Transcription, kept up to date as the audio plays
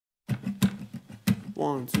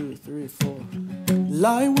1, 2, 3, 4.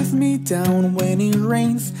 Lie with me down when it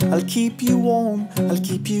rains. I'll keep you warm, I'll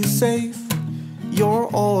keep you safe. You're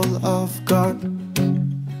all I've got.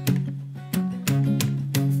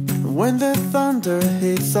 When the thunder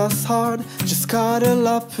hits us hard, just cuddle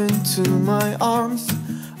up into my arms.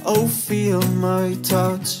 Oh, feel my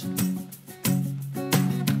touch.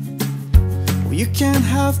 You can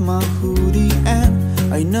have my hoodie,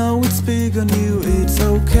 and I know it's big on you, it's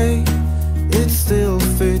okay. It still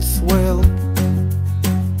fits well.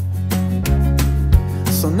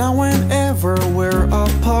 So now whenever we're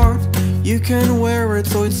apart, you can wear it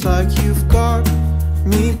so it's like you've got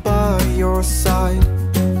me by your side.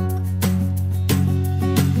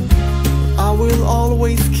 I will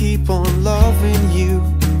always keep on loving you.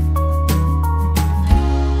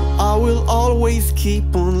 I will always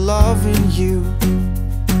keep on loving you.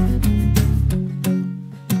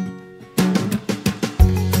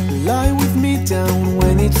 Lie with me down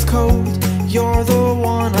when it's cold. You're the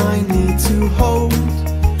one I need to hold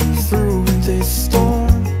through this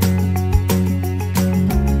storm.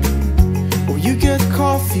 Oh, you get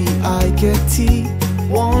coffee, I get tea.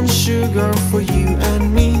 One sugar for you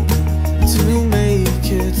and me to make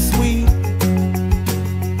it sweet.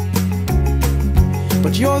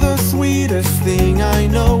 But you're the sweetest thing I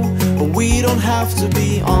know. But we don't have to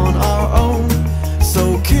be on our own.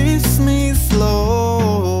 So kiss me slow.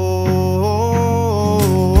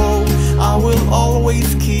 I will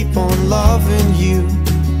always keep on loving you.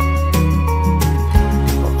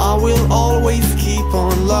 I will always keep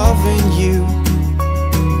on loving you.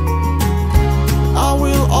 I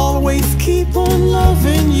will always keep on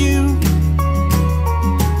loving you.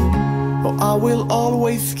 Oh, I will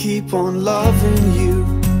always keep on loving you.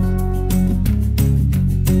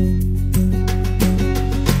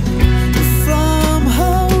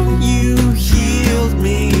 Somehow you healed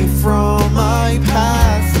me from my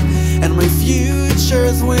past, and my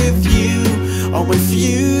future's with you. Oh, my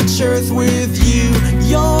future's with you.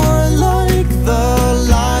 You're like the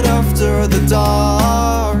light after the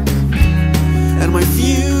dark, and my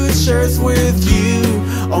future's with you.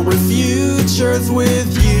 Oh, my future's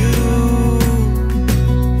with you.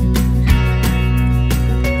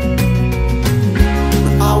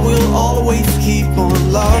 I will always keep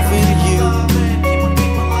on loving you.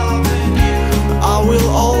 I will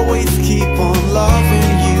always keep on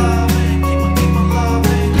loving you.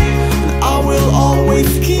 And I will always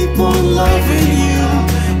keep on loving you.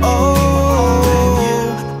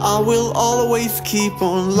 Oh, I will always keep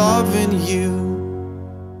on loving you.